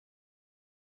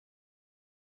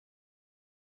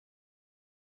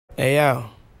Hey yo,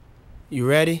 you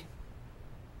ready?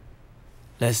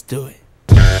 Let's do it.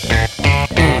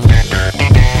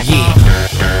 Yeah.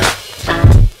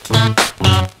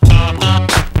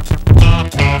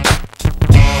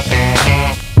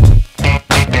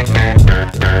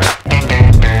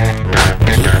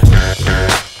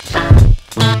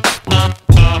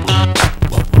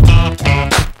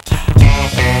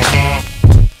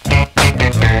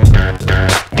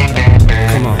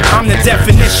 Come on. I'm the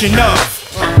definition of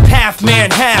half man,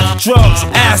 half drugs,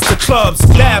 ass to clubs.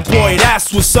 Bad boy,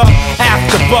 that's what's up.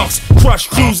 After bucks, crush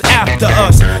crews after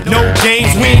us. No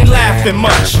games, we ain't laughing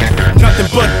much. Nothing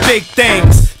but big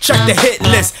things. Check the hit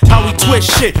list, how we twist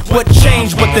shit. What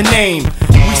changed but the name?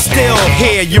 We still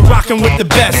here, you're rocking with the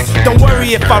best. Don't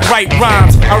worry if I write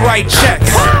rhymes, I write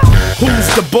checks. Who's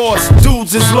the boss?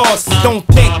 Dudes is lost. Don't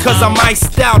think cause I'm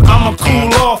iced out, I'ma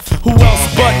cool off. Who else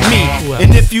but me?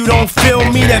 And if you don't feel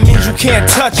me, that means you can't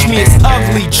touch me. It's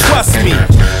ugly, trust me.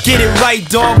 Get it right,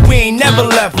 dog, we ain't never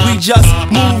left. We just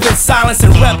move in silence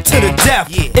and rep to the death.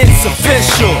 It's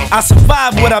official, I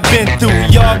survived what I've been through.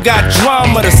 Y'all got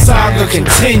drama, the saga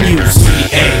continues. We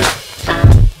ain't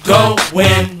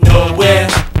going nowhere.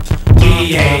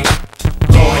 We ain't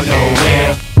going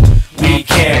nowhere. We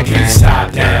can't be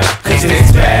stopped now, cause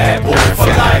it's bad boy for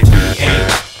life. We ain't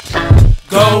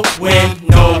going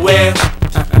nowhere.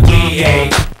 We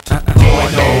ain't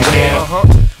going nowhere.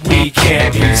 We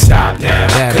can't be stopped now,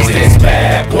 cause it's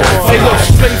bad boy for They look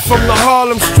life. straight from the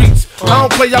Harlem streets. I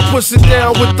don't play, I push it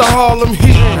down with the Harlem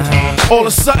heat. All of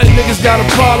a sudden niggas got a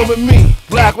problem with me.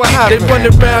 Black, what happened? They run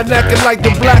around acting like the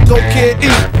black don't can't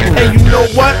eat. And you know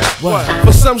what?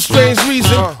 For some strange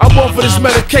reason, I'm on for this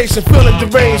medication, feeling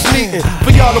deranged, needing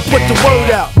for y'all to put the word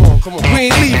out. We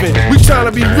ain't leaving, we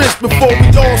tryna be rich before we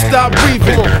all stop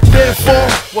breathing. Therefore,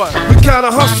 we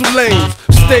kinda hustle lanes,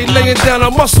 stay laying down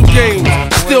our muscle games,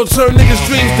 still turn niggas'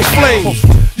 dreams to flames.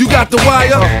 You got the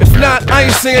wire? If not, I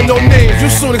ain't saying no names, you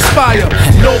soon expire.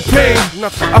 No pain,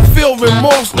 I feel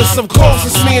remorseless. Of course,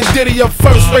 it's me and Diddy up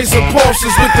first, racing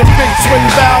Porsches with the big twin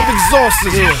valve exhausts.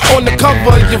 On the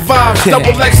cover of your vibes,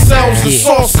 double XLs and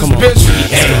sauces, bitch. We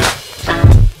ain't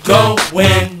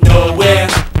going nowhere.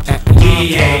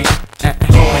 We ain't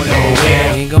going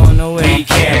nowhere. Ain't going nowhere. We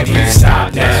can't be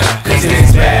stopped now, cause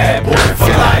it's bad boy for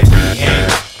life.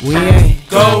 We ain't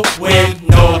going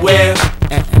nowhere.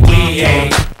 We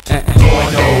ain't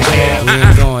going nowhere.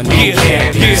 We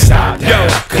can't be stopped now,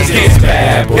 cause it's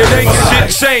bad boy for It ain't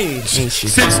life. shit changed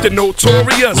since the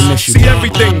notorious. See,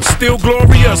 everything's still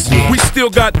glorious. We still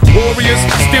got warriors,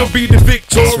 still be the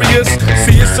victorious.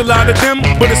 See, it's a lot of them,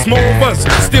 but it's more of us.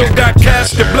 Still got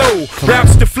cash to blow,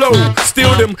 raps to flow,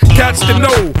 still them cats to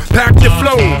know. Pack the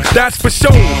flow, that's for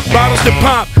sure. Bottles to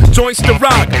pop, joints to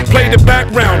rock. Play the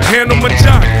background, handle my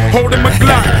jock, holding my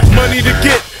Glock. Money to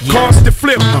get, cars to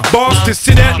flip, bars to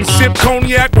sit at and sip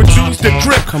cognac with juice to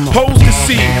drip. Hoes to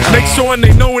see, make sure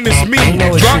they knowin' it's me.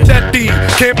 Drop that D,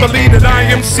 can't believe that I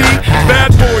am C.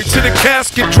 Bad boy to the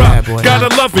casket drop, gotta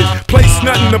love it, place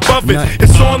nothing above it.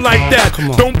 It's on like that,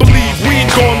 don't believe we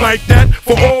ain't going like that.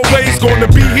 For always gonna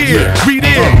be here, we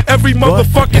there, every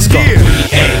motherfucking year.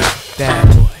 We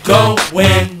ain't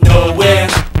going nowhere.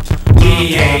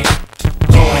 We ain't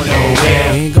going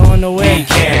nowhere. Ain't going nowhere. We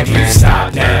can't be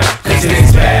stopped now, cause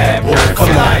it's bad boy for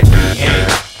life. We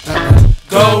ain't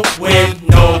going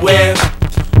nowhere.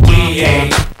 We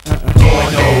ain't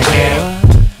going nowhere.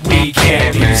 We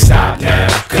can't be stopped now,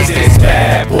 cause it's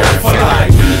bad boy for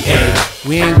life.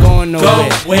 We ain't going nowhere.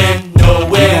 Going We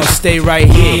nowhere. gon' stay right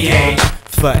We here ain't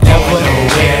forever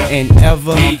nowhere. and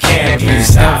ever. We can't be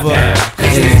stopped ever now,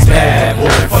 cause and it's bad boy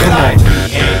for Come on.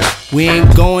 life. We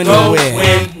ain't going nowhere.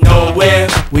 Going nowhere.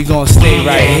 We gon' stay We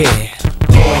right ain't here.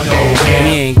 Going nowhere. We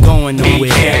ain't going We nowhere.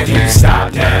 can't be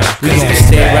stopped now, We cause gon' it's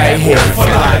stay bad right boy here. for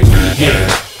life.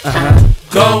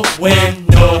 We ain't going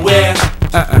nowhere.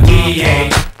 We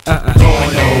ain't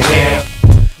going nowhere.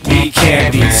 We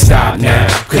can't be stopped now,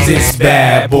 cause it's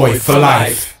bad boy for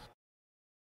life.